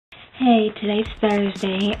Hey, today's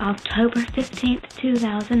Thursday, October 15th,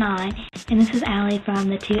 2009, and this is Allie from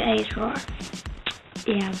the 2A's Drawer.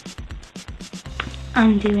 Yeah,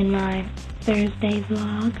 I'm doing my Thursday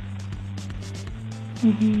vlog.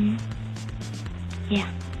 Yeah.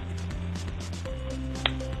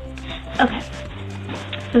 Okay,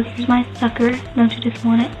 so here's my sucker, don't you just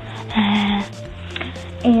want it?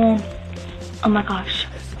 And, oh my gosh,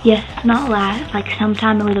 yes, not last, like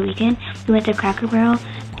sometime over the weekend, we went to Cracker Barrel,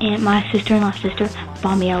 and my sister-in-law's sister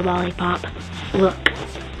bought me a lollipop. Look.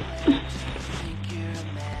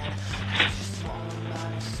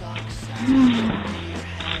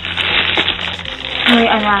 Really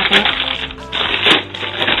unwrap it.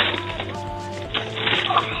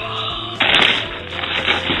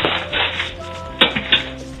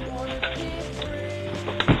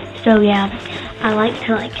 So yeah, I like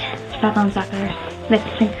to suck on suckers. I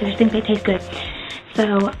just think they taste good.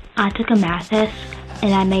 So I took a math test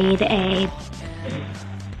and I made a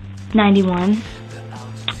 91.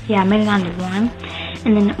 Yeah, I made a 91.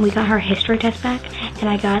 And then we got her history test back and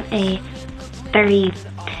I got a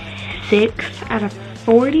 36 out of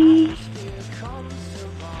 40.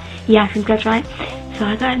 Yeah, I think that's right. So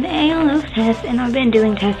I got an A on those tests, and I've been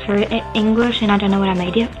doing tests for English and I don't know what I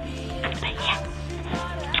made yet. But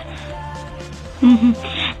yeah.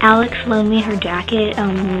 Alex loaned me her jacket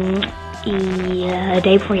the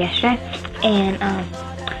day before yesterday, and I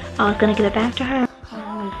was gonna give it back to her.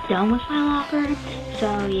 I was done with my locker,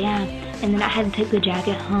 so yeah. And then I had to take the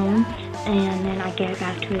jacket home, and then I gave it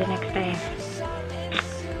back to her the next day.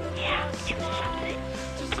 Yeah, it was something.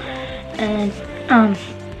 And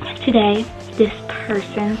today, this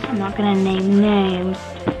person, I'm not gonna name names,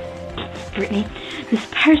 Brittany. This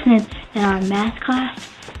person in our math class,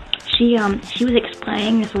 she was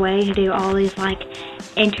explaining this way to do all these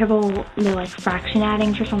interval, fraction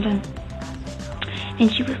addings or something. And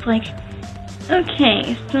she was like,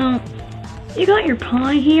 okay, so you got your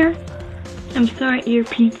pie here. I'm sorry, your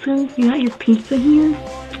pizza. You got your pizza here.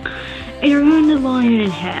 And you're going to divide it in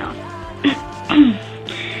half.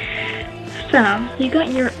 So, you got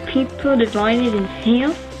your pizza divided in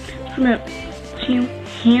half. So that's 2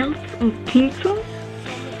 halves of pizza.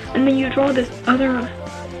 And then you draw this other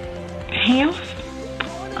half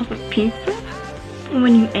of a pizza. And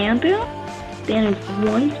when you add that, then it's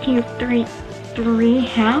 1, 2, 3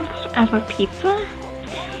 halves of a pizza.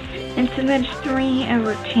 And so that's 3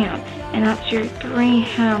 over 2. And that's your 3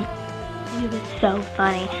 halves. It was so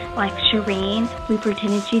funny. Like Shireen, we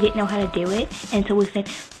pretended she didn't know how to do it. And so we said,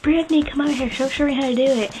 Brittany, come over here, show Shireen how to do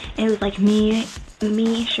it. And it was like me,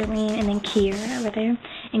 Shireen, and then Kiera over there.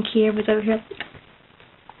 And Kiera was over here.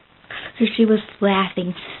 So she was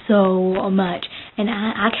laughing so much. And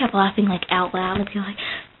I kept laughing out loud and be like,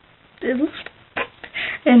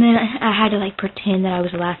 and then I had to pretend that I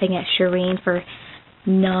was laughing at Shireen for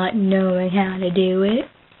not knowing how to do it.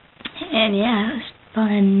 And yeah, it was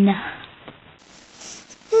fun.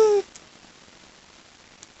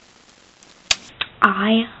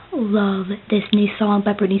 I love this new song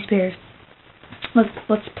by Britney Spears.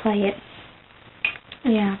 Let's play it.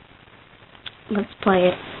 Yeah, let's play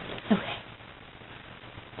it. Okay.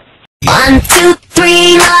 1, 2,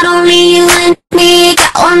 3, not only you and me,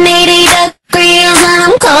 got 180 degrees and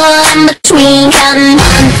I'm caught in between, counting 1,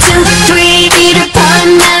 2, 3, Peter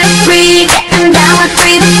Pan, Mary Free, getting down with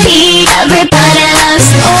 3 P, everybody loves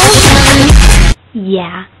ocean.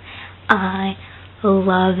 Yeah, I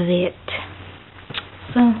love it.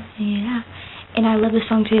 So yeah, and I love this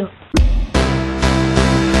song too.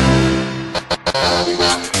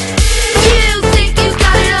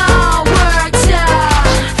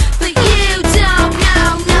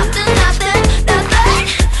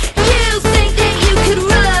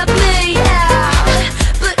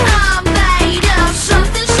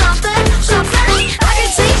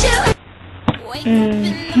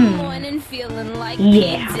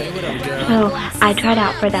 Yeah. So I tried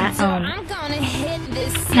out for that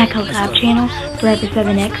collab channel for Ever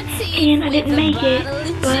 7X, and I didn't make it,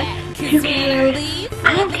 but who cares?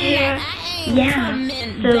 I don't care. Yeah.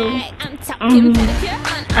 So I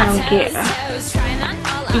don't care.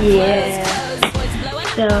 Yeah.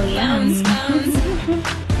 So yeah.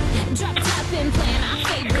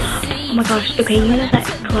 Oh my gosh. Okay, you know that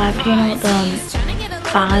collab channel,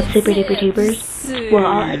 5 super duper tubers? Well,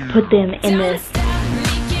 I'll put them in this.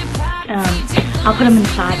 I'll put them in the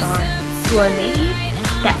sidebar, or maybe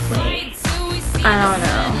that way. I don't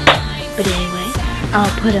know. But anyway, I'll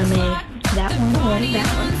put them in that one or that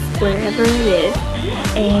one, wherever it is.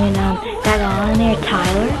 And that guy on there,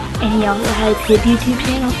 Tyler, and he also has his YouTube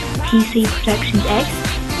channel, PC Productions X,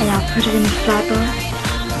 and I'll put it in the sidebar.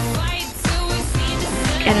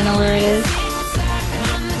 I don't know where it is.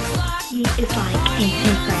 He is like in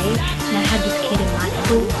 10th grade, and I had this kid in my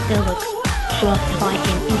school that looks just like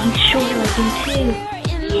him, and he's short like him too.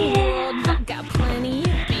 Yeah.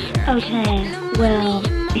 Okay, well,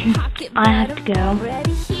 I have to go.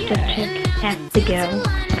 Just check, have to go.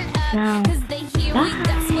 So,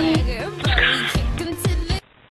 bye.